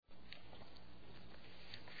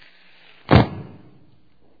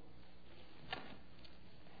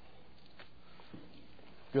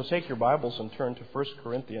If you'll take your Bibles and turn to 2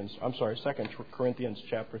 Corinthians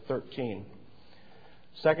chapter 13.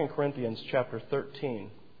 2 Corinthians chapter 13.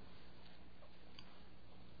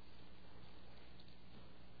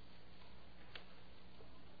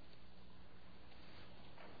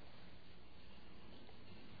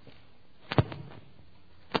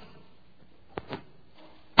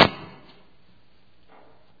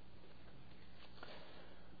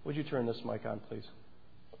 Would you turn this mic on, please?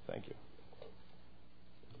 Thank you.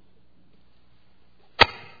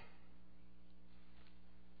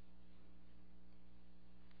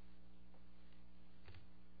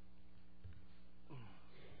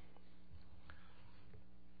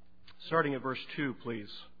 Starting at verse 2, please.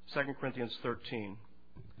 2 Corinthians 13.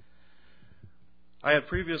 I had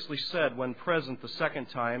previously said, when present the second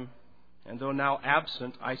time, and though now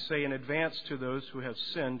absent, I say in advance to those who have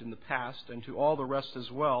sinned in the past, and to all the rest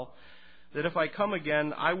as well, that if I come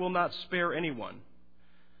again, I will not spare anyone.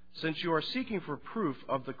 Since you are seeking for proof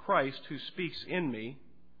of the Christ who speaks in me,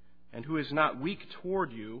 and who is not weak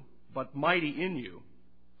toward you, but mighty in you.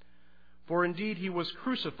 For indeed he was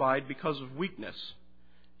crucified because of weakness,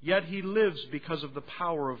 yet he lives because of the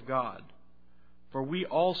power of God. For we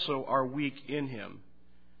also are weak in him,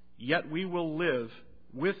 yet we will live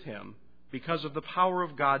with him because of the power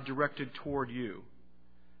of God directed toward you.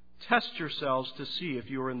 Test yourselves to see if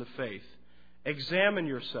you are in the faith. Examine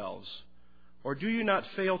yourselves. Or do you not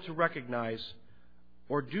recognize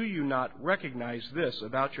this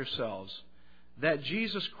about yourselves, that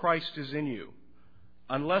Jesus Christ is in you,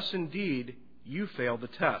 unless indeed you fail the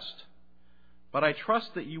test? But I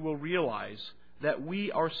trust that you will realize that we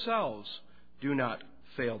ourselves do not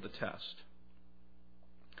fail the test.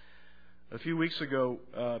 A few weeks ago,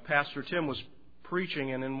 Pastor Tim was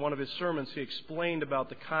preaching, and in one of his sermons he explained about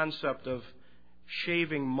the concept of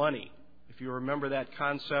shaving money. If you remember that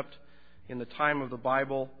concept, in the time of the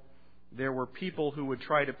Bible, there were people who would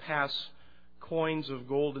try to pass coins of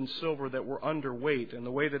gold and silver that were underweight, and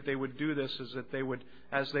the way that they would do this is that they would,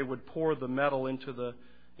 as they would pour the metal into the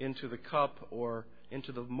cup or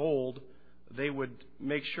into the mold, they would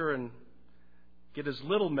make sure and get as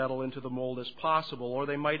little metal into the mold as possible, or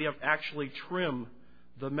they might have actually trim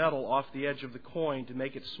the metal off the edge of the coin to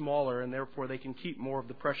make it smaller, and therefore they can keep more of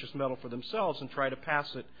the precious metal for themselves and try to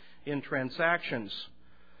pass it in transactions.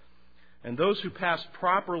 And those who passed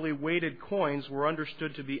properly weighted coins were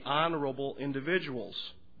understood to be honorable individuals,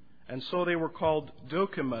 and so they were called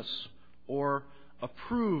dokimos, or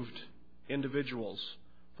approved individuals,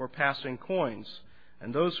 for passing coins.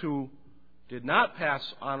 And those who did not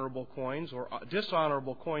pass honorable coins or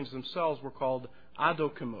dishonorable coins themselves were called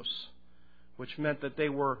adokimos, which meant that they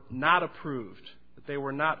were not approved, that they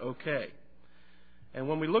were not okay. And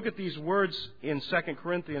when we look at these words in 2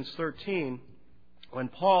 Corinthians 13, when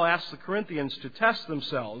Paul asks the Corinthians to test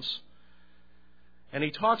themselves, and he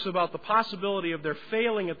talks about the possibility of their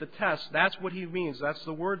failing at the test, that's what he means. That's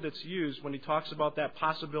the word that's used when he talks about that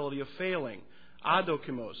possibility of failing.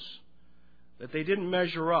 Adokimos, that they didn't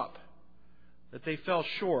measure up, that they fell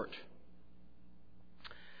short.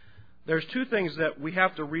 There's two things that we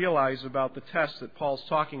have to realize about the test that Paul's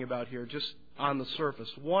talking about here, just on the surface.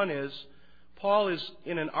 One is, Paul is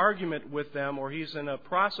in an argument with them, or he's in a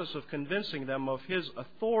process of convincing them of his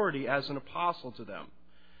authority as an apostle to them.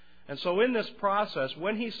 And so in this process,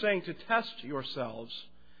 when he's saying to test yourselves,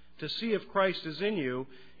 to see if Christ is in you,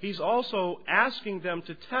 he's also asking them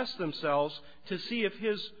to test themselves to see if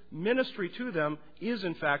his ministry to them is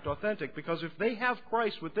in fact authentic. Because if they have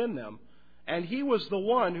Christ within them, and he was the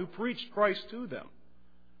one who preached Christ to them,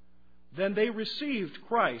 then they received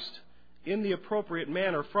Christ in the appropriate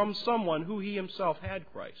manner from someone who he himself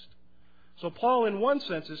had Christ. So Paul, in one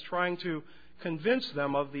sense, is trying to convince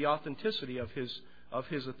them of the authenticity of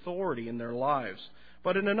his authority in their lives.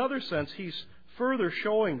 But in another sense, he's further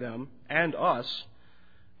showing them, and us,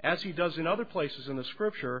 as he does in other places in the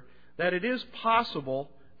Scripture, that it is possible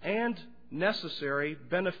and necessary,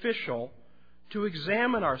 beneficial, to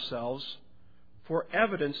examine ourselves for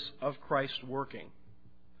evidence of Christ working.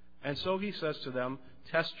 And so he says to them,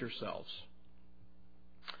 test yourselves.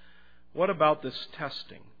 What about this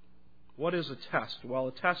testing? What is a test? Well,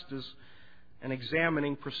 a test is an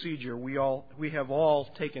examining procedure. We have all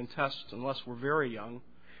taken tests, unless we're very young.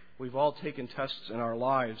 We've all taken tests in our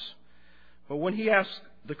lives. But when he asks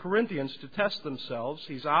the Corinthians to test themselves,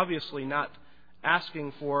 he's obviously not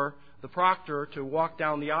asking for the proctor to walk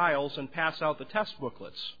down the aisles and pass out the test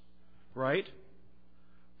booklets, right?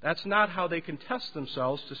 That's not how they can test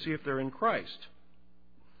themselves to see if they're in Christ.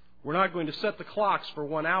 We're not going to set the clocks for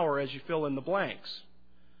 1 hour as you fill in the blanks.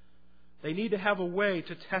 They need to have a way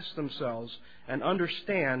to test themselves and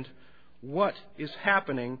understand what is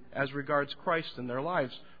happening as regards Christ in their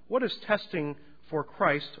lives. What does testing for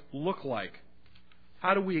Christ look like?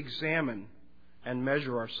 How do we examine and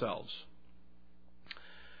measure ourselves?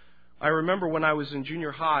 I remember when I was in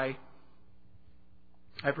junior high,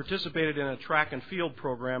 I participated in a track and field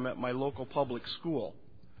program at my local public school.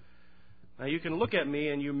 Now you can look at me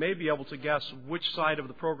and you may be able to guess which side of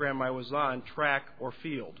the program I was on, track or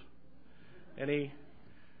field. Any?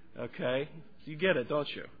 Okay. You get it, don't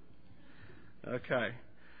you? Okay.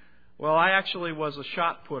 Well, I actually was a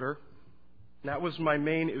shot putter. That was my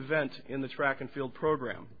main event in the track and field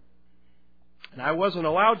program. And I wasn't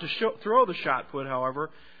allowed to throw the shot put, however,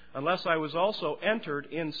 unless I was also entered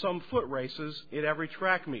in some foot races at every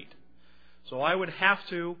track meet. So I would have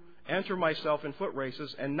to enter myself in foot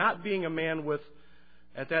races, and not being a man with,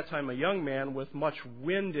 at that time a young man, with much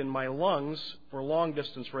wind in my lungs for long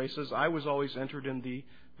distance races, I was always entered in the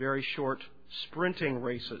very short sprinting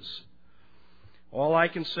races. All I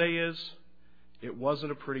can say is, it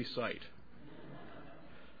wasn't a pretty sight.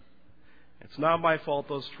 It's not my fault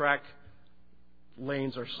those track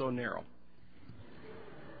lanes are so narrow.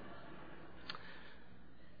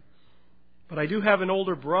 But I do have an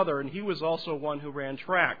older brother, and he was also one who ran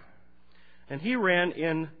track. And he ran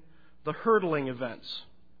in the hurdling events.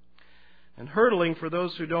 And hurdling, for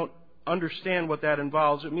those who don't understand what that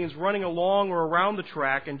involves, it means running along or around the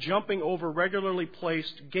track and jumping over regularly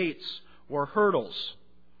placed gates or hurdles.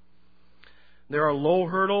 There are low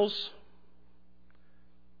hurdles.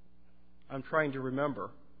 I'm trying to remember.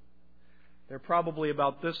 They're probably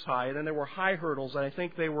about this high. And then there were high hurdles, and I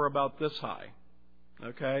think they were about this high.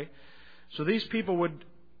 Okay? So these people would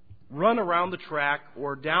run around the track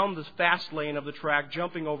or down the fast lane of the track,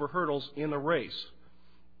 jumping over hurdles in the race.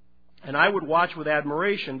 And I would watch with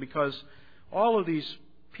admiration because all of these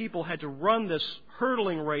people had to run this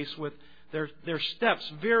hurdling race with their steps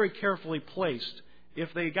very carefully placed.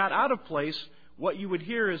 If they got out of place, what you would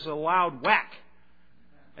hear is a loud whack.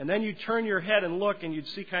 And then you'd turn your head and look, and you'd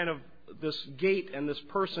see kind of this gate and this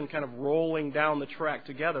person kind of rolling down the track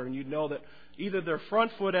together. And you'd know that either their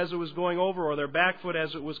front foot as it was going over or their back foot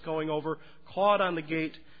as it was going over caught on the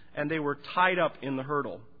gate, and they were tied up in the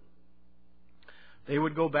hurdle. They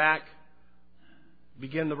would go back,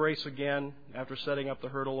 begin the race again after setting up the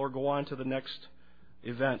hurdle, or go on to the next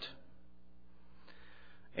event.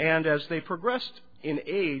 And as they progressed in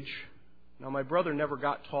age, now my brother never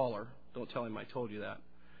got taller. Don't tell him I told you that.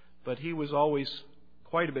 But he was always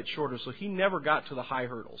quite a bit shorter, so he never got to the high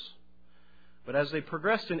hurdles. But as they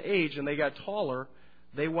progressed in age and they got taller,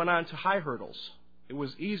 they went on to high hurdles. It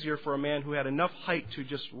was easier for a man who had enough height to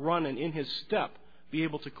just run and in his step be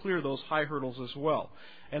able to clear those high hurdles as well.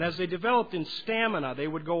 And as they developed in stamina, they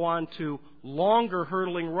would go on to longer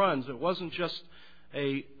hurdling runs. It wasn't just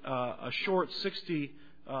a short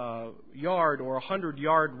 60-yard or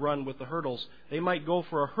 100-yard run with the hurdles. They might go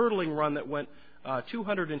for a hurdling run that went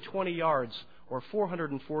 220 yards or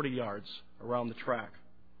 440 yards around the track.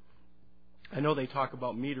 I know they talk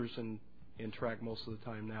about meters in track most of the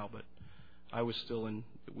time now, but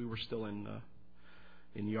we were still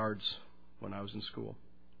in yards when I was in school.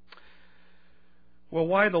 Well,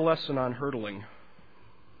 why the lesson on hurdling?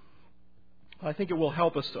 I think it will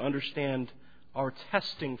help us to understand our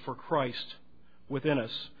testing for Christ within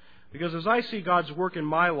us. Because as I see God's work in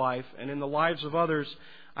my life and in the lives of others,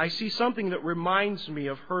 I see something that reminds me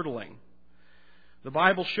of hurdling. The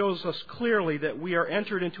Bible shows us clearly that we are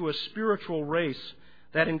entered into a spiritual race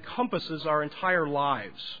that encompasses our entire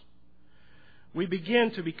lives. We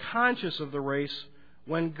begin to be conscious of the race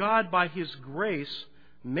when God, by His grace,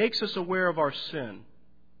 makes us aware of our sin.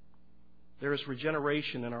 There is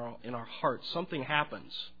regeneration in our hearts. Something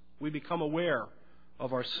happens. We become aware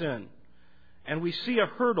of our sin. And we see a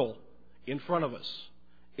hurdle in front of us.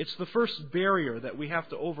 It's the first barrier that we have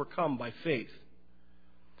to overcome by faith.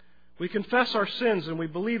 We confess our sins and we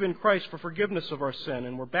believe in Christ for forgiveness of our sin,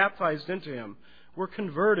 and we're baptized into Him. We're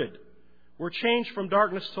converted. We're changed from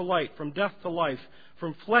darkness to light, from death to life,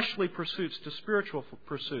 from fleshly pursuits to spiritual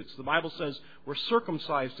pursuits. The Bible says we're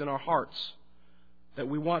circumcised in our hearts, that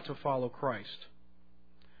we want to follow Christ.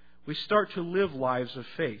 We start to live lives of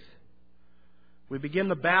faith. We begin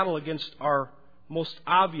the battle against our most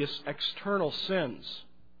obvious external sins.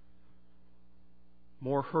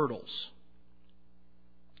 More hurdles.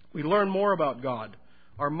 We learn more about God.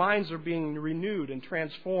 Our minds are being renewed and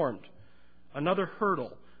transformed. Another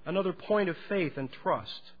hurdle, another point of faith and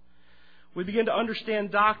trust. We begin to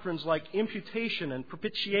understand doctrines like imputation and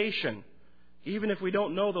propitiation, even if we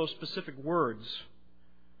don't know those specific words.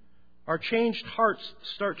 Our changed hearts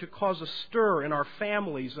start to cause a stir in our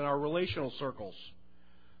families and our relational circles.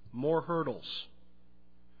 More hurdles.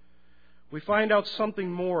 we find out something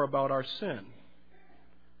more about our sin.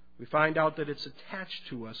 We find out that it's attached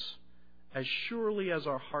to us as surely as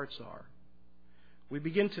our hearts are. We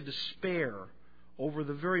begin to despair over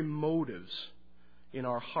the very motives in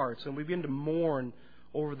our hearts, and we begin to mourn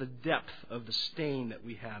over the depth of the stain that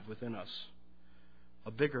we have within us.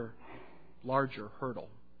 A bigger, larger hurdle.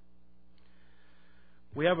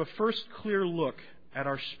 We have a first clear look at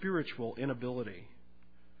our spiritual inability.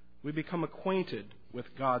 We become acquainted with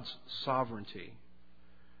God's sovereignty.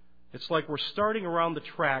 It's like we're starting around the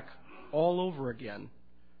track all over again,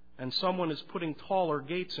 and someone is putting taller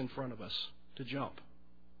gates in front of us to jump.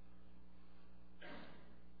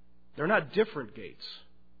 They're not different gates.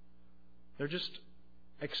 They're just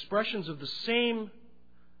expressions of the same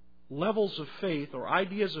levels of faith or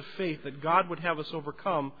ideas of faith that God would have us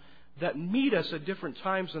overcome that meet us at different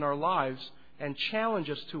times in our lives and challenge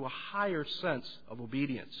us to a higher sense of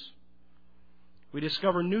obedience. We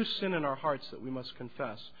discover new sin in our hearts that we must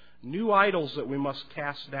confess, new idols that we must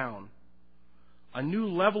cast down, a new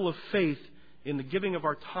level of faith in the giving of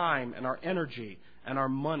our time and our energy and our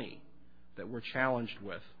money that we're challenged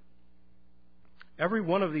with. Every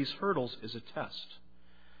one of these hurdles is a test.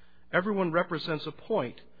 Every one represents a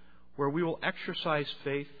point where we will exercise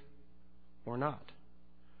faith or not.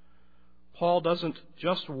 Paul doesn't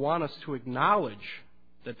just want us to acknowledge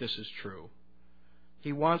that this is true.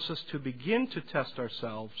 He wants us to begin to test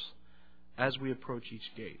ourselves as we approach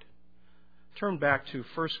each gate. Turn back to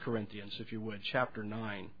 1 Corinthians, if you would, chapter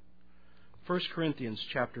 9. 1 Corinthians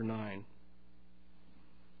chapter 9.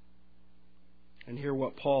 And hear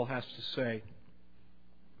what Paul has to say.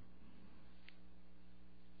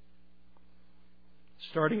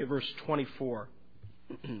 Starting at verse 24.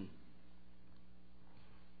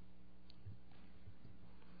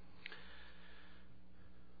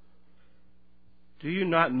 Do you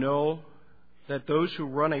not know that those who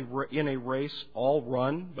run in a race all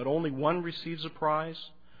run, but only one receives a prize?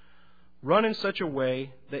 Run in such a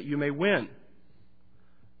way that you may win.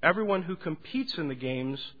 Everyone who competes in the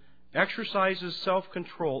games exercises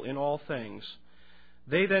self-control in all things.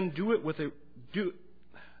 They then do it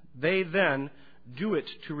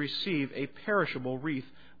to receive a perishable wreath,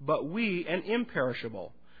 but we an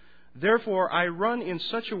imperishable. Therefore I run in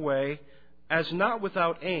such a way as not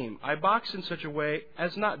without aim. I box in such a way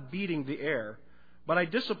as not beating the air. But I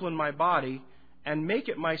discipline my body and make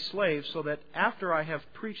it my slave, so that after I have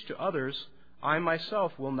preached to others, I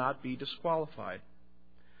myself will not be disqualified.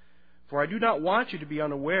 For I do not want you to be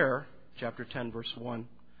unaware, chapter 10, verse 1,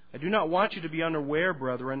 I do not want you to be unaware,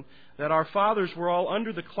 brethren, that our fathers were all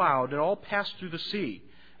under the cloud and all passed through the sea,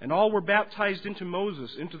 and all were baptized into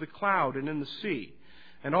Moses, into the cloud and in the sea,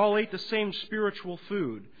 and all ate the same spiritual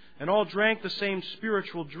food, and all drank the same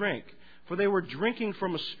spiritual drink, for they were drinking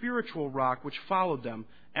from a spiritual rock which followed them,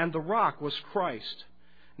 and the rock was Christ.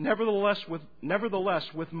 Nevertheless,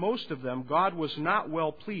 with most of them God was not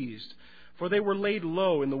well pleased, for they were laid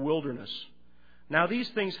low in the wilderness. Now these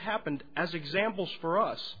things happened as examples for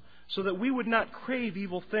us, so that we would not crave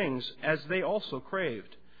evil things as they also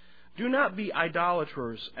craved. Do not be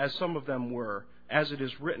idolaters, as some of them were, as it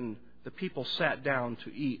is written, the people sat down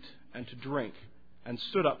to eat and to drink, and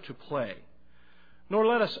stood up to play. Nor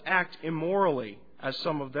let us act immorally, as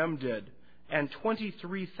some of them did, and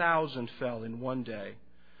 23,000 fell in one day.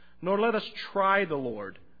 Nor let us try the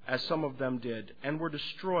Lord, as some of them did, and were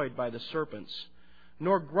destroyed by the serpents.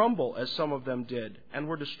 Nor grumble, as some of them did, and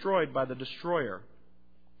were destroyed by the destroyer.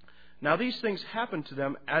 Now these things happened to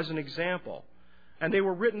them as an example, and they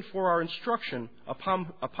were written for our instruction,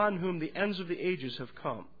 upon whom the ends of the ages have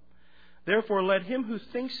come. Therefore let him who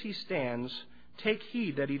thinks he stands take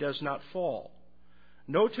heed that he does not fall.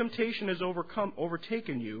 No temptation has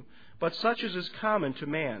overtaken you, but such as is common to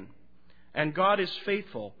man. And God is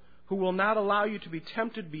faithful, who will not allow you to be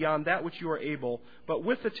tempted beyond that which you are able, but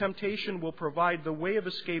with the temptation will provide the way of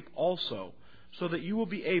escape also, so that you will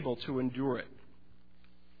be able to endure it.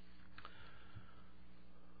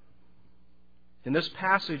 In this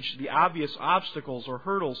passage, the obvious obstacles or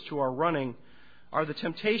hurdles to our running are the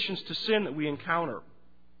temptations to sin that we encounter.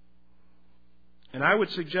 And I would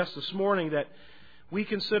suggest this morning that we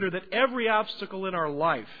consider that every obstacle in our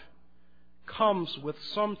life comes with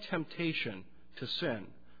some temptation to sin,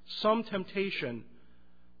 some temptation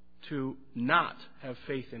to not have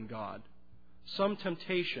faith in God, some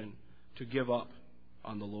temptation to give up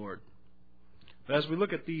on the Lord. But as we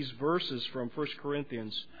look at these verses from 1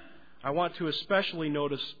 Corinthians, I want to especially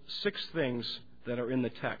notice 6 things that are in the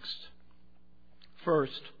text.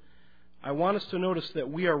 First, I want us to notice that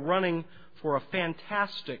we are running for a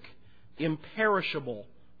fantastic, imperishable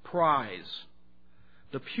prize,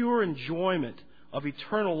 the pure enjoyment of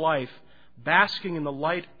eternal life basking in the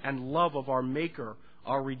light and love of our Maker,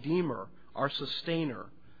 our Redeemer, our Sustainer,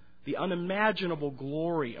 the unimaginable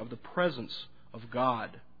glory of the presence of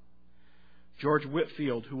God. George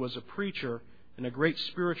Whitefield, who was a preacher in a great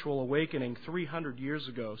spiritual awakening 300 years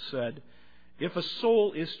ago, said, "If a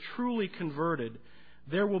soul is truly converted,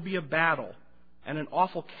 there will be a battle and an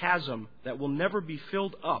awful chasm that will never be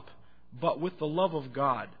filled up but with the love of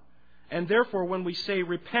God. And therefore, when we say,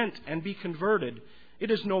 'Repent and be converted,'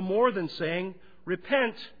 it is no more than saying,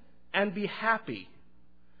 'Repent and be happy.'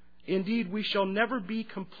 Indeed, we shall never be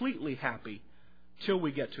completely happy till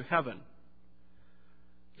we get to heaven."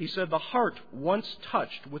 He said, "The heart once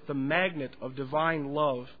touched with the magnet of divine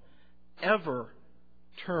love ever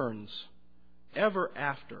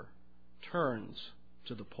after turns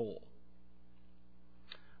to the pole."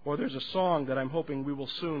 Or there's a song that I'm hoping we will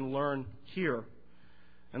soon learn here.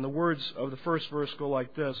 And the words of the first verse go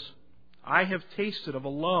like this: "I have tasted of a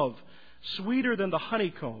love sweeter than the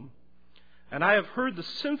honeycomb, and I have heard the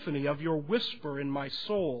symphony of your whisper in my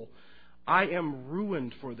soul. I am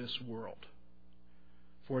ruined for this world,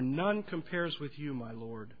 for none compares with you, my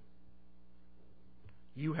Lord.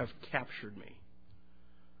 You have captured me,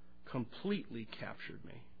 completely captured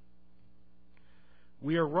me."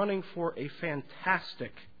 We are running for a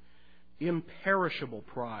fantastic, imperishable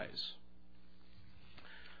prize.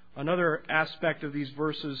 Another aspect of these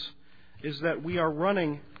verses is that we are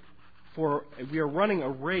running a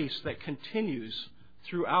race that continues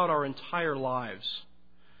throughout our entire lives.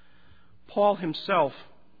 Paul himself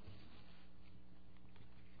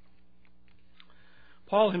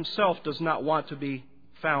does not want to be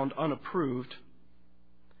found unapproved.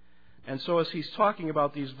 And so as he's talking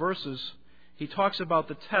about these verses, he talks about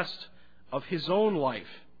the test of his own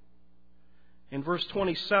life. In verse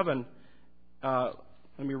 27,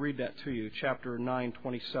 let me read that to you, chapter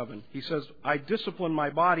 9:27. He says, "I discipline my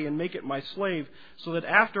body and make it my slave, so that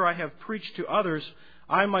after I have preached to others,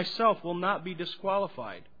 I myself will not be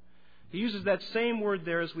disqualified." He uses that same word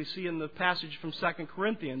there as we see in the passage from 2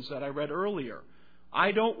 Corinthians that I read earlier.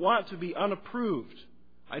 I don't want to be unapproved.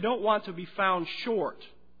 I don't want to be found short.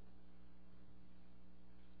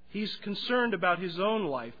 He's concerned about his own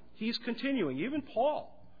life. He's continuing. Even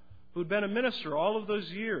Paul, who'd been a minister all of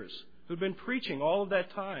those years, who'd been preaching all of that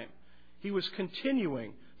time, he was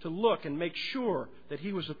continuing to look and make sure that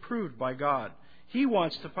he was approved by God. He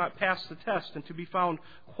wants to pass the test and to be found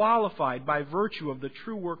qualified by virtue of the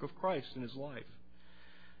true work of Christ in his life.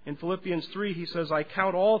 In Philippians 3, he says, "I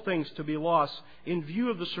count all things to be loss in view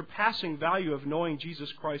of the surpassing value of knowing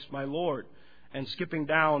Jesus Christ my Lord." And skipping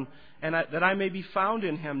down, "and that I may be found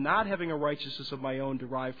in him, not having a righteousness of my own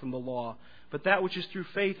derived from the law, but that which is through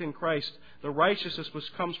faith in Christ, the righteousness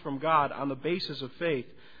which comes from God on the basis of faith,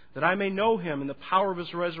 that I may know him in the power of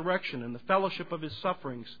his resurrection and the fellowship of his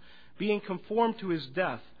sufferings, being conformed to his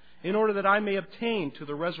death, in order that I may obtain to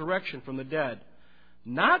the resurrection from the dead.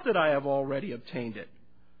 Not that I have already obtained it,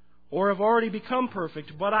 or have already become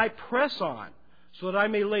perfect, but I press on, so that I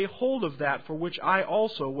may lay hold of that for which I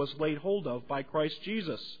also was laid hold of by Christ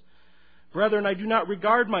Jesus. Brethren, I do not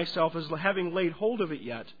regard myself as having laid hold of it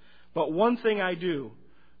yet, but one thing I do,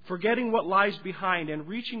 forgetting what lies behind and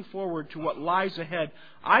reaching forward to what lies ahead,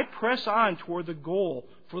 I press on toward the goal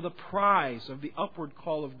for the prize of the upward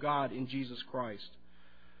call of God in Jesus Christ.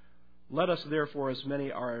 Let us therefore, as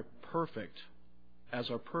many are perfect,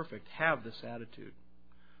 have this attitude."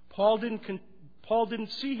 Paul didn't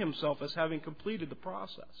see himself as having completed the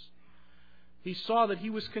process. He saw that he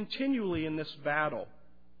was continually in this battle.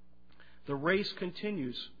 The race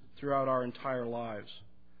continues throughout our entire lives.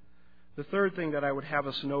 The third thing that I would have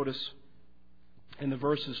us notice in the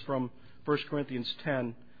verses from 1 Corinthians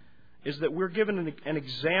 10 is that we're given an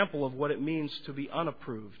example of what it means to be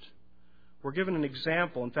unapproved. We're given an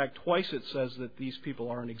example. In fact, twice it says that these people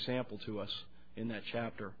are an example to us in that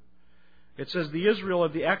chapter. It says the Israel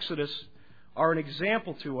of the Exodus are an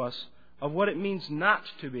example to us of what it means not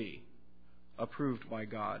to be approved by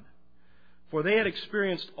God. For they had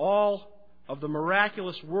experienced all of the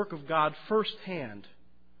miraculous work of God firsthand.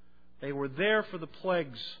 They were there for the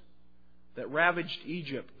plagues that ravaged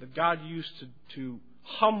Egypt, that God used to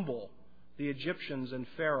humble the Egyptians and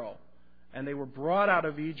Pharaoh. And they were brought out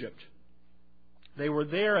of Egypt. They were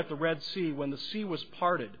there at the Red Sea when the sea was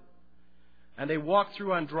parted. And they walked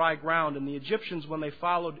through on dry ground. And the Egyptians, when they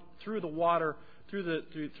followed through the water, through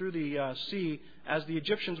the sea, as the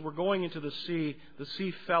Egyptians were going into the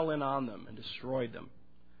sea fell in on them and destroyed them.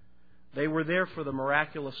 They were there for the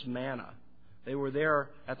miraculous manna. They were there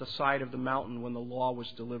at the side of the mountain when the law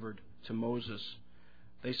was delivered to Moses.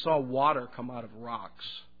 They saw water come out of rocks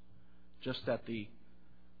just at the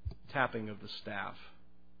tapping of the staff.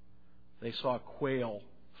 they saw quail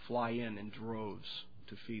fly in droves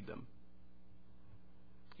to feed them.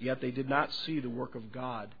 Yet they did not see the work of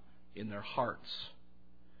God in their hearts.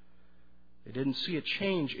 They didn't see a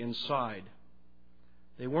change inside.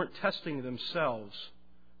 They weren't testing themselves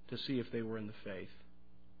to see if they were in the faith.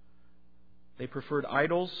 They preferred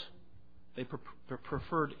idols. They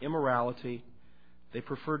preferred immorality. They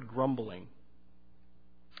preferred grumbling.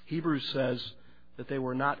 Hebrews says that they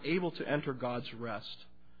were not able to enter God's rest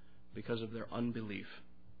because of their unbelief.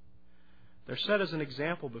 They're set as an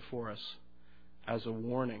example before us, as a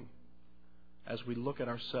warning, as we look at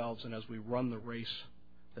ourselves and as we run the race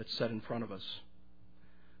that's set in front of us.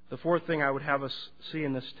 The fourth thing I would have us see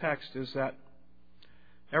in this text is that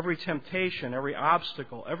every temptation, every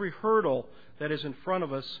obstacle, every hurdle that is in front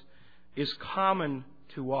of us is common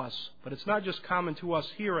to us. But it's not just common to us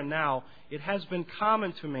here and now. It has been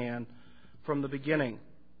common to man from the beginning.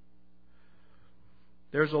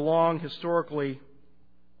 There's a long, historically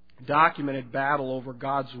documented battle over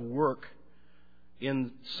God's work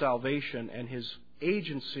in salvation and His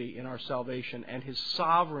agency in our salvation and His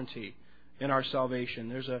sovereignty in our salvation.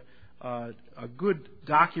 There's a good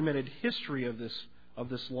documented history of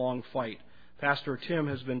this long fight. Pastor Tim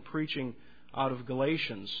has been preaching out of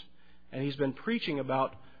Galatians, and he's been preaching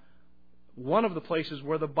about one of the places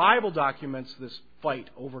where the Bible documents this fight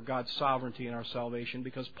over God's sovereignty in our salvation,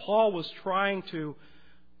 because Paul was trying to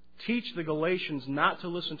teach the Galatians not to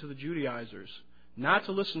listen to the Judaizers, not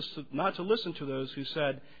to listen to those who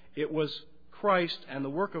said it was Christ and the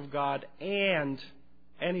work of God and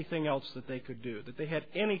anything else that they could do, that they had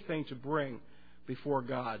anything to bring before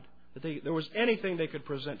God, that there was anything they could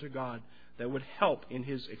present to God that would help in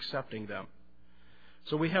His accepting them.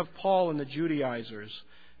 So we have Paul and the Judaizers,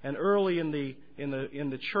 and early in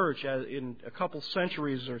the church, in a couple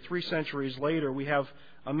centuries or 3 centuries later, we have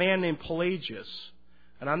a man named Pelagius.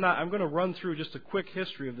 And I'm going to run through just a quick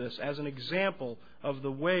history of this as an example of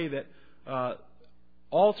the way that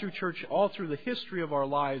all through church, all through the history of our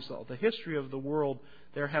lives, the history of the world,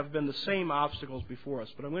 there have been the same obstacles before us.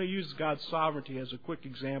 But I'm going to use God's sovereignty as a quick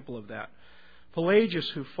example of that. Pelagius,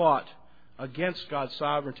 who fought against God's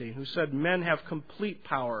sovereignty, who said men have complete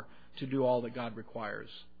power to do all that God requires,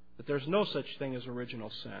 that there's no such thing as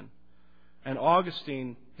original sin. And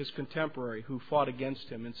Augustine, his contemporary, who fought against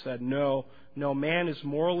him and said, no, man is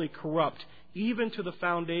morally corrupt, even to the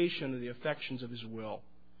foundation of the affections of his will.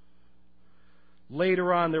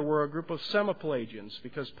 Later on, there were a group of semi-Pelagians,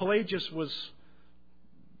 because Pelagius was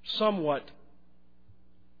somewhat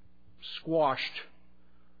squashed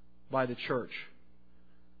by the church.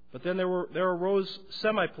 But then there arose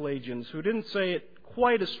semi-Pelagians who didn't say it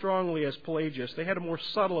quite as strongly as Pelagius. They had a more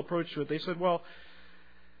subtle approach to it. They said, well,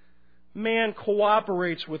 man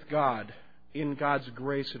cooperates with God in God's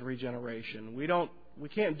grace and regeneration. We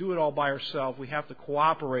can't do it all by ourselves. We have to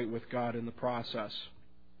cooperate with God in the process.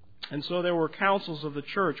 And so there were councils of the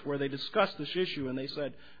church where they discussed this issue, and they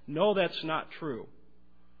said, no, that's not true.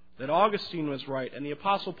 That Augustine was right, and the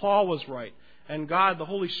Apostle Paul was right, and God, the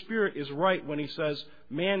Holy Spirit, is right when He says,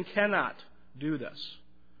 man cannot do this.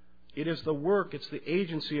 It is the work, it's the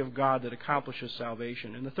agency of God that accomplishes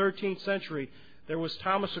salvation. In the 13th century, there was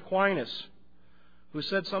Thomas Aquinas, who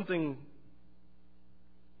said something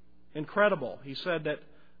incredible. He said that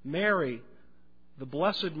Mary, the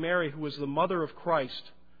Blessed Mary, who was the mother of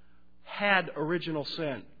Christ, had original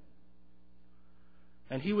sin.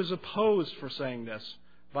 And he was opposed for saying this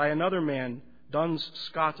by another man, Duns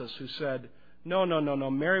Scotus, who said, no,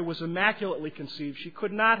 Mary was immaculately conceived. She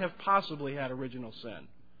could not have possibly had original sin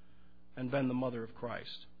and been the mother of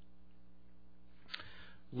Christ.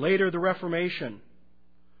 Later, the Reformation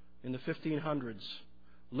in the 1500s.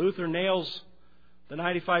 Luther nails the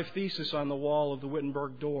 95 Thesis on the wall of the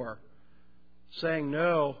Wittenberg door, saying,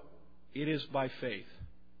 no, it is by faith.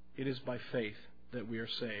 It is by faith that we are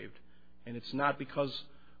saved. And it's not because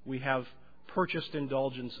we have purchased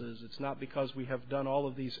indulgences. It's not because we have done all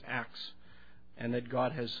of these acts and that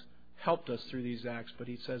God has helped us through these acts, but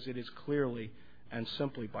he says it is clearly and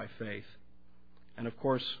simply by faith. And of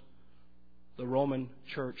course, the Roman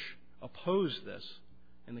Church opposed this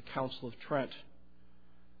in the Council of Trent,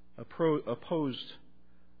 opposed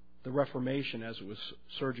the Reformation as it was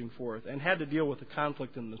surging forth, and had to deal with the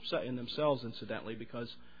conflict in themselves, incidentally,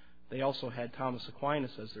 because they also had Thomas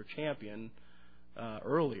Aquinas as their champion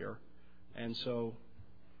earlier, and so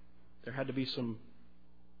there had to be some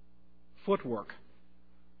footwork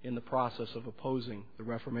in the process of opposing the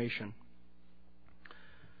Reformation.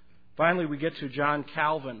 Finally, we get to John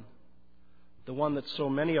Calvin, the one that so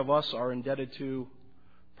many of us are indebted to,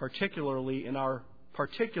 particularly in our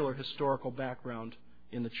particular historical background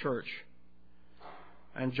in the church.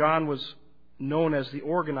 And John was known as the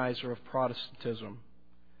organizer of Protestantism.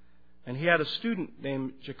 And he had a student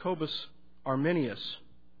named Jacobus Arminius,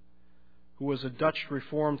 who was a Dutch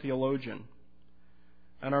Reformed theologian.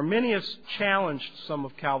 And Arminius challenged some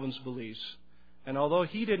of Calvin's beliefs. And although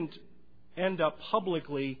he didn't end up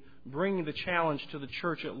publicly bringing the challenge to the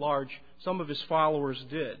church at large, some of his followers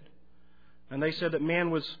did. And they said that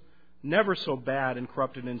man was never so bad and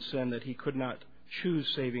corrupted in sin that he could not choose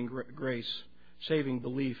saving grace, saving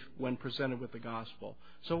belief when presented with the gospel.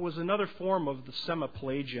 So it was another form of the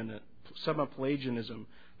semi-Pelagianism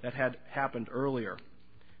that had happened earlier.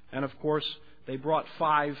 And of course, they brought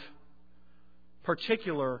 5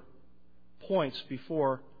 particular points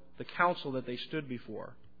before the council that they stood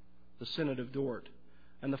before, the Synod of Dort.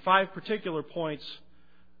 And the 5 particular points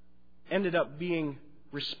ended up being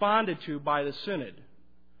responded to by the Synod.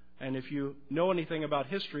 And if you know anything about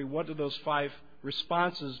history, what do those 5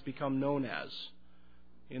 responses become known as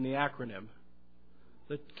in the acronym?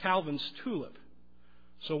 The Calvin's TULIP.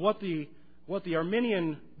 So what the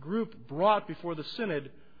Arminian group brought before the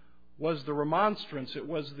Synod was the remonstrance. It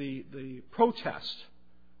was the protest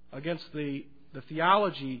against the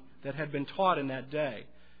theology that had been taught in that day.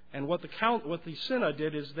 And what the Synod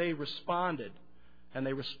did is they responded. And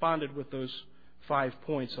they responded with those 5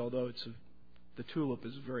 points, although the TULIP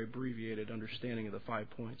is a very abbreviated understanding of the 5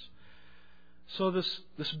 points. So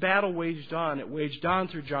this battle waged on. It waged on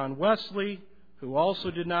through John Wesley, who also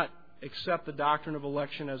did not accept the doctrine of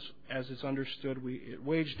election as it's understood. It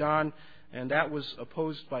waged on, and that was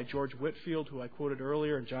opposed by George Whitefield, who I quoted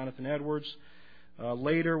earlier, and Jonathan Edwards.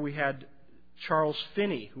 Later, we had Charles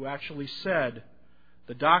Finney, who actually said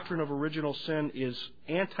the doctrine of original sin is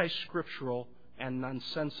anti-scriptural and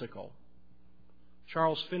nonsensical.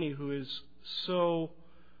 Charles Finney, who is so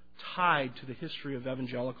tied to the history of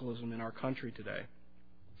evangelicalism in our country today.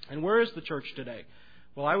 And where is the church today?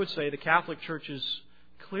 Well, I would say the Catholic Church is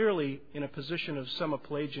clearly in a position of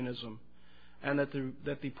semi-Pelagianism, and that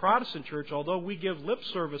the Protestant Church, although we give lip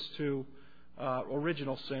service to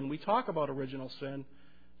original sin, we talk about original sin,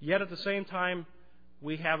 yet at the same time,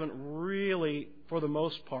 we haven't really, for the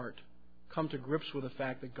most part, come to grips with the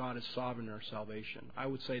fact that God is sovereign in our salvation. I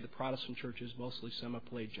would say the Protestant Church is mostly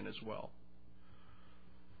semi-Pelagian as well.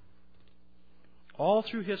 All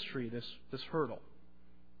through history, this hurdle.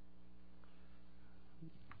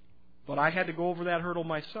 But I had to go over that hurdle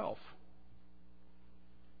myself.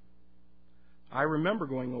 I remember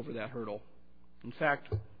going over that hurdle. In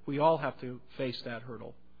fact, we all have to face that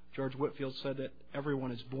hurdle. George Whitefield said that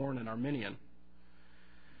everyone is born an Arminian.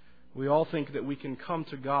 We all think that we can come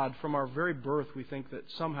to God from our very birth. We think that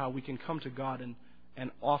somehow we can come to God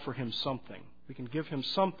and offer Him something. We can give Him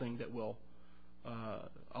something that will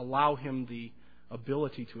allow Him the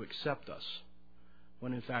ability to accept us,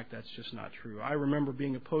 when in fact that's just not true. I remember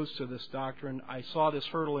being opposed to this doctrine. I saw this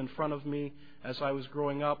hurdle in front of me as I was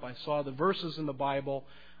growing up. I saw the verses in the Bible.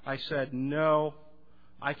 I said, no,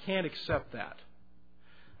 I can't accept that.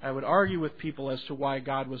 I would argue with people as to why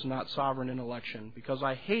God was not sovereign in election, because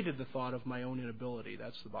I hated the thought of my own inability.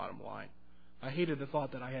 That's the bottom line. I hated the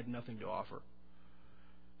thought that I had nothing to offer.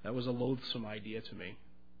 That was a loathsome idea to me.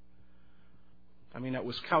 I mean, that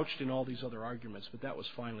was couched in all these other arguments, but that was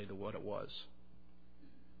finally what it was.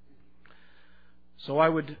 So I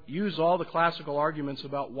would use all the classical arguments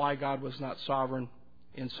about why God was not sovereign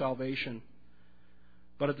in salvation.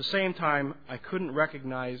 But at the same time, I couldn't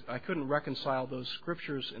reconcile those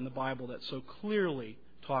scriptures in the Bible that so clearly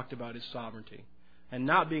talked about His sovereignty. And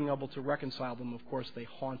not being able to reconcile them, of course, they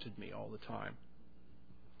haunted me all the time.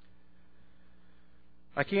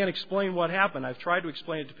 I can't explain what happened. I've tried to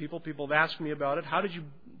explain it to people. People have asked me about it. How did you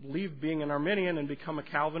leave being an Arminian and become a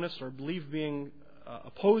Calvinist, or leave being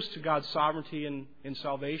opposed to God's sovereignty in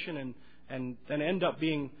salvation and then end up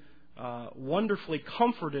being wonderfully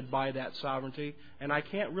comforted by that sovereignty? And I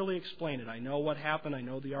can't really explain it. I know what happened. I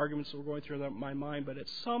know the arguments that were going through my mind. But at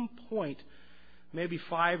some point, maybe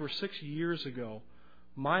 5 or 6 years ago,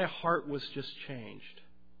 my heart was just changed.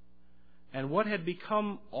 And what had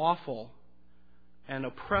become awful and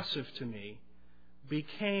oppressive to me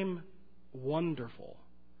became wonderful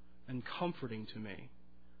and comforting to me,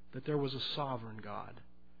 that there was a sovereign God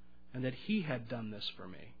and that He had done this for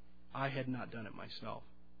me. I had not done it myself.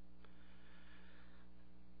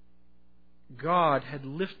 God had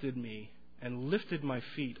lifted me and lifted my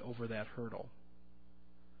feet over that hurdle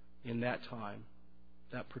in that time.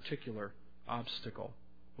 That particular obstacle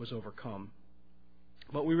was overcome.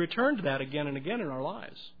 But we return to that again and again in our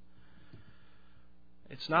lives.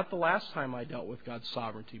 It's not the last time I dealt with God's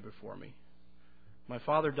sovereignty before me. My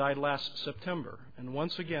father died last September, and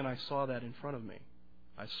once again I saw that in front of me.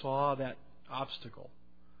 I saw that obstacle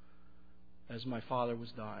as my father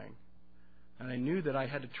was dying. And I knew that I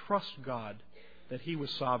had to trust God, that He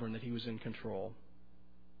was sovereign, that He was in control.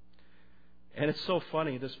 And it's so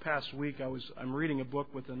funny. This past week, I'm reading a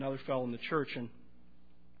book with another fellow in the church,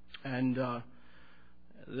 and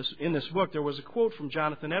in this book there was a quote from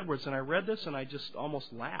Jonathan Edwards, and I read this and I just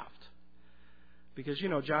almost laughed. Because,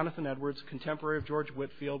 Jonathan Edwards, contemporary of George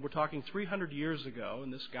Whitefield, we're talking 300 years ago,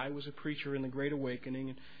 and this guy was a preacher in the Great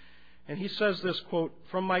Awakening. And he says this, quote,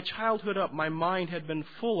 "From my childhood up, my mind had been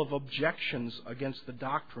full of objections against the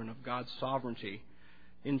doctrine of God's sovereignty,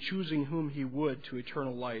 in choosing whom He would to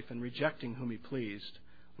eternal life and rejecting whom He pleased,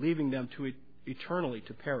 leaving them to eternally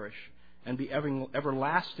to perish and be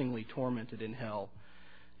everlastingly tormented in hell.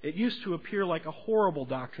 It used to appear like a horrible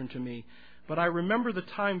doctrine to me, but I remember the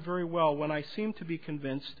time very well when I seemed to be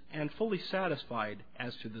convinced and fully satisfied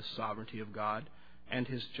as to the sovereignty of God and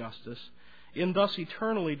His justice, in thus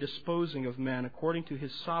eternally disposing of men according to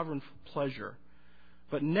His sovereign pleasure,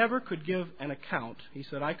 but never could give an account." He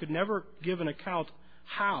said, "I could never give an account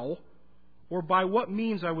how or by what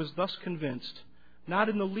means I was thus convinced, not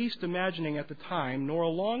in the least imagining at the time, nor a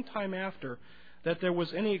long time after, that there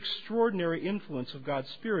was any extraordinary influence of God's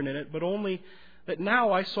Spirit in it, but only that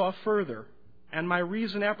now I saw further, and my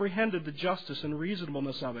reason apprehended the justice and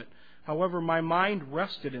reasonableness of it. However, my mind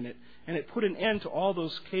rested in it, and it put an end to all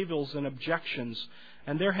those cavils and objections,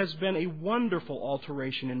 and there has been a wonderful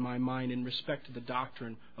alteration in my mind in respect to the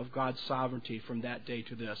doctrine of God's sovereignty from that day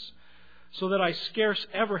to this, so that I scarce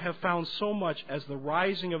ever have found so much as the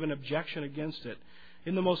rising of an objection against it,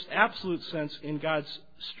 in the most absolute sense, in God's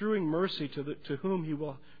strewing mercy to whom He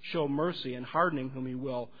will show mercy, and hardening whom He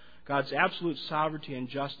will, God's absolute sovereignty and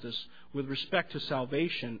justice with respect to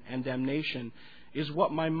salvation and damnation, is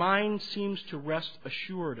what my mind seems to rest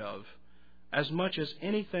assured of, as much as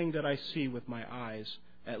anything that I see with my eyes.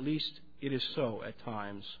 At least it is so at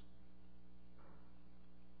times."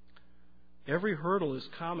 Every hurdle is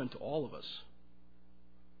common to all of us.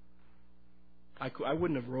 I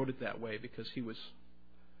wouldn't have wrote it that way because he was,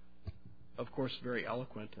 of course, very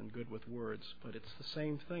eloquent and good with words, but it's the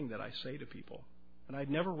same thing that I say to people. And I'd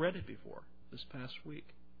never read it before this past week.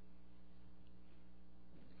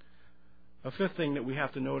 A fifth thing that we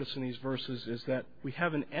have to notice in these verses is that we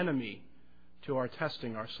have an enemy to our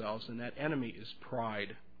testing ourselves, and that enemy is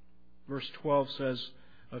pride. Verse 12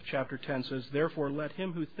 of chapter 10 says, "Therefore let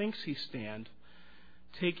him who thinks he stand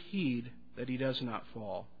take heed that he does not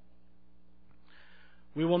fall."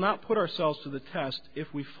 We will not put ourselves to the test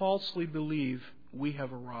if we falsely believe we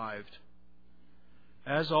have arrived.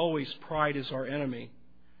 As always, pride is our enemy.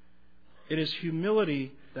 It is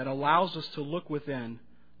humility that allows us to look within,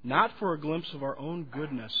 not for a glimpse of our own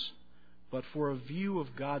goodness, but for a view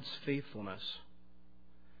of God's faithfulness.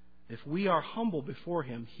 If we are humble before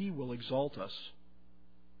Him, He will exalt us.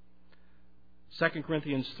 2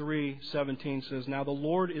 Corinthians 3:17 says, "Now the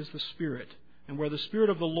Lord is the Spirit, and where the Spirit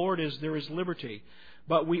of the Lord is, there is liberty.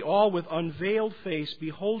 But we all, with unveiled face,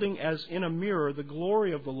 beholding as in a mirror the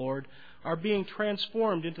glory of the Lord, are being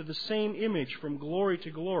transformed into the same image from glory to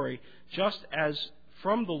glory, just as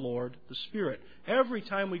from the Lord, the Spirit." Every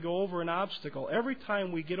time we go over an obstacle, every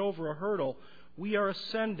time we get over a hurdle, we are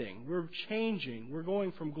ascending, we're changing, we're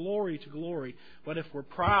going from glory to glory. But if we're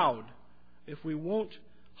proud, if we won't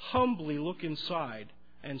humbly look inside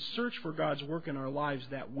and search for God's work in our lives,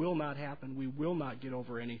 that will not happen. We will not get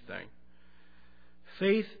over anything.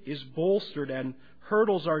 Faith is bolstered and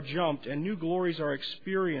hurdles are jumped and new glories are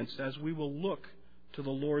experienced as we will look to the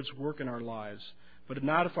Lord's work in our lives, but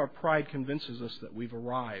not if our pride convinces us that we've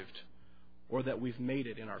arrived or that we've made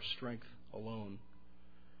it in our strength alone.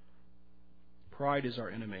 Pride is our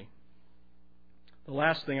enemy. The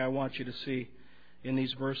last thing I want you to see in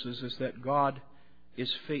these verses is that God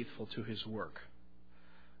is faithful to His work.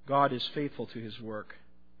 God is faithful to His work.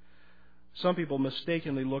 Some people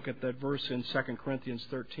mistakenly look at that verse in 2 Corinthians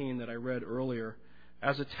 13 that I read earlier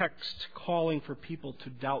as a text calling for people to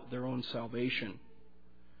doubt their own salvation.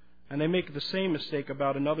 And they make the same mistake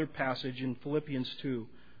about another passage in Philippians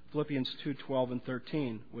 2:12 and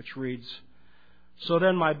 13, which reads, "So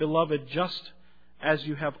then, my beloved, just as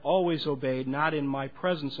you have always obeyed, not in my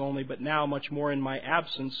presence only, but now much more in my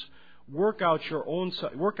absence, work out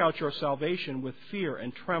your salvation with fear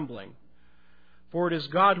and trembling. For it is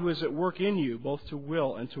God who is at work in you, both to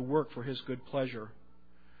will and to work for His good pleasure."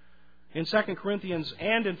 In 2 Corinthians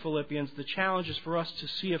and in Philippians, the challenge is for us to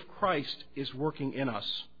see if Christ is working in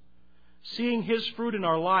us. Seeing His fruit in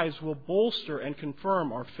our lives will bolster and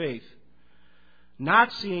confirm our faith.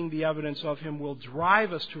 Not seeing the evidence of Him will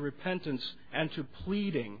drive us to repentance and to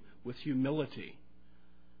pleading with humility,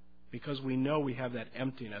 because we know we have that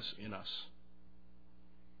emptiness in us.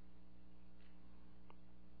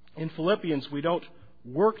 In Philippians, we don't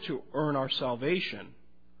work to earn our salvation.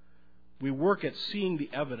 We work at seeing the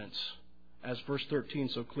evidence, as verse 13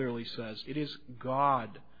 so clearly says. It is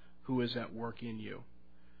God who is at work in you,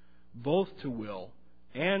 both to will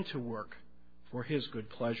and to work for His good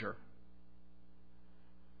pleasure.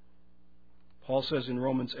 Paul says in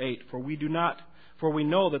Romans 8, For we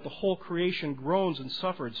know that the whole creation groans and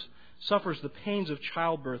suffers the pains of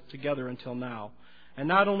childbirth together until now. And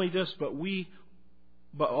not only this,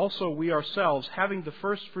 but also we ourselves, having the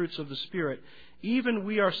first fruits of the Spirit, even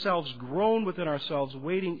we ourselves groan within ourselves,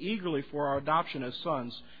 waiting eagerly for our adoption as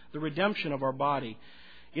sons, the redemption of our body,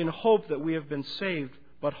 in hope that we have been saved.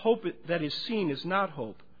 But hope that is seen is not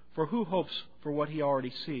hope, for who hopes for what he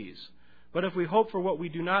already sees? But if we hope for what we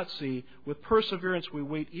do not see, with perseverance we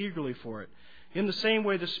wait eagerly for it. In the same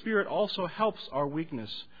way the Spirit also helps our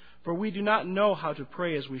weakness. For we do not know how to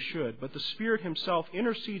pray as we should, but the Spirit Himself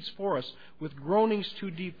intercedes for us with groanings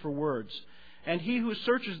too deep for words. And He who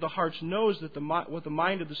searches the hearts knows what the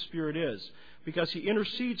mind of the Spirit is, because He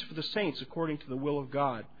intercedes for the saints according to the will of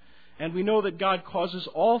God. And we know that God causes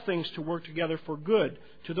all things to work together for good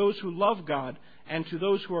to those who love God and to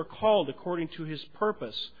those who are called according to His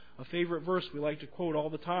purpose. A favorite verse we like to quote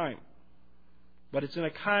all the time. But it's in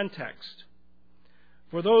a context.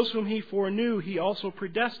 For those whom He foreknew, He also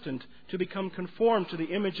predestined to become conformed to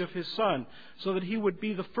the image of His Son, so that He would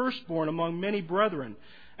be the firstborn among many brethren.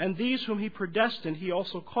 And these whom He predestined, He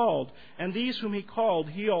also called. And these whom He called,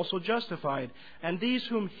 He also justified. And these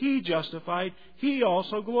whom He justified, He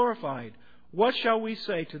also glorified. What shall we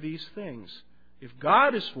say to these things? If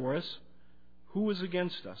God is for us, who is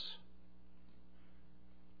against us?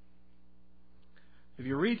 If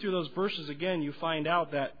you read through those verses again, you find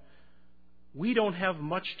out that we don't have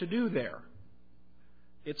much to do there.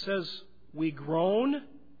 It says we groan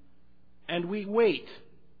and we wait.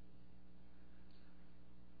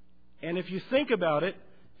 And if you think about it,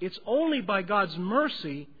 it's only by God's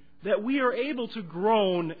mercy that we are able to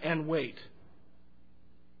groan and wait.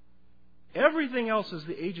 Everything else is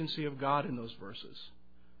the agency of God in those verses.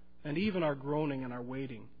 And even our groaning and our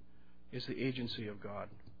waiting is the agency of God,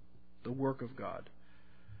 the work of God.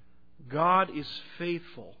 God is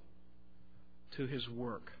faithful to His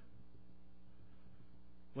work.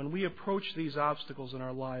 When we approach these obstacles in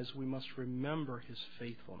our lives, we must remember His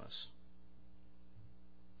faithfulness.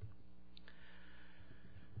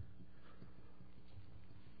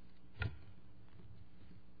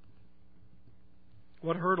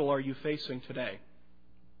 What hurdle are you facing today?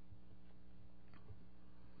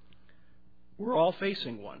 We're all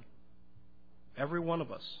facing one. Every one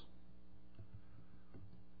of us.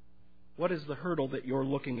 What is the hurdle that you're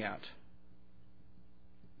looking at?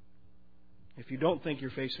 If you don't think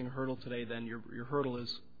you're facing a hurdle today, then your hurdle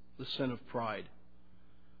is the sin of pride.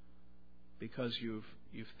 Because you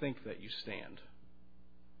think that you stand.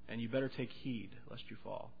 And you better take heed lest you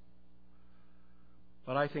fall.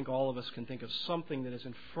 But I think all of us can think of something that is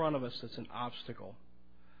in front of us that's an obstacle.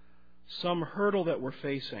 Some hurdle that we're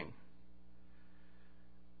facing.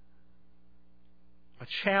 A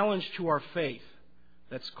challenge to our faith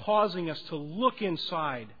that's causing us to look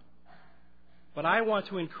inside. But I want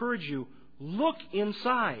to encourage you, look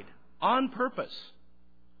inside on purpose.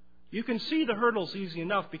 You can see the hurdles easy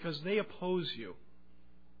enough because they oppose you.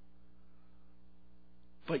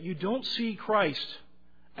 But you don't see Christ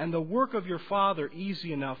and the work of your Father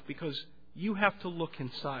easy enough because you have to look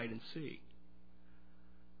inside and see.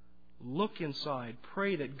 Look inside.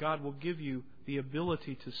 Pray that God will give you the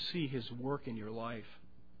ability to see His work in your life.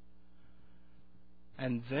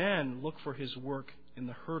 And then look for His work in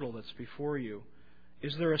the hurdle that's before you.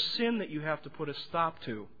 Is there a sin that you have to put a stop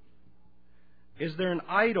to? Is there an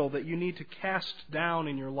idol that you need to cast down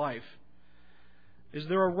in your life? Is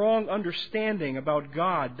there a wrong understanding about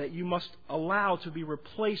God that you must allow to be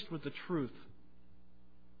replaced with the truth?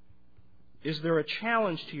 Is there a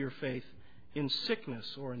challenge to your faith in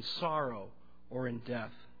sickness or in sorrow or in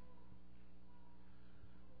death?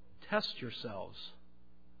 Test yourselves.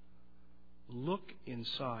 Look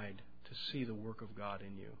inside to see the work of God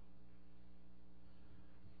in you.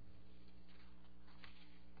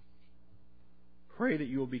 Pray that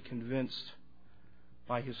you will be convinced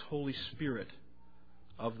by His Holy Spirit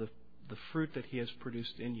of the fruit that He has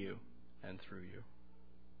produced in you and through you.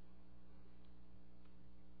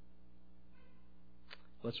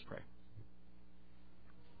 Let's pray.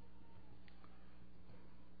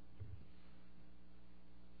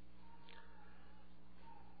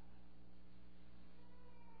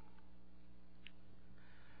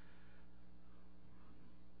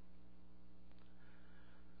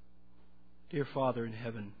 Dear Father in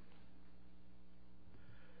heaven,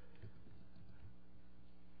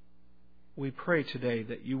 We pray today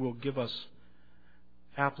that you will give us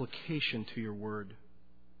application to your word.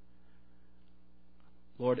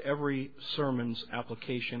 Lord, every sermon's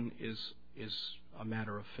application is a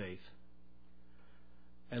matter of faith.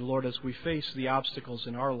 And Lord, as we face the obstacles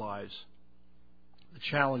in our lives, the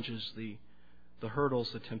challenges, the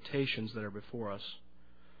hurdles, the temptations that are before us,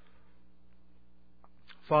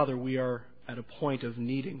 Father, we are at a point of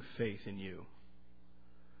needing faith in you.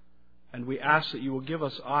 And we ask that you will give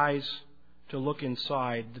us eyes to look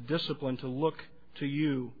inside, the discipline to look to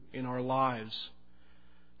you in our lives,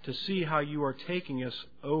 to see how you are taking us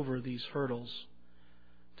over these hurdles,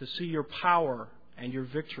 to see your power and your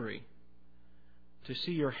victory, to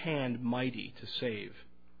see your hand mighty to save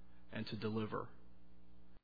and to deliver.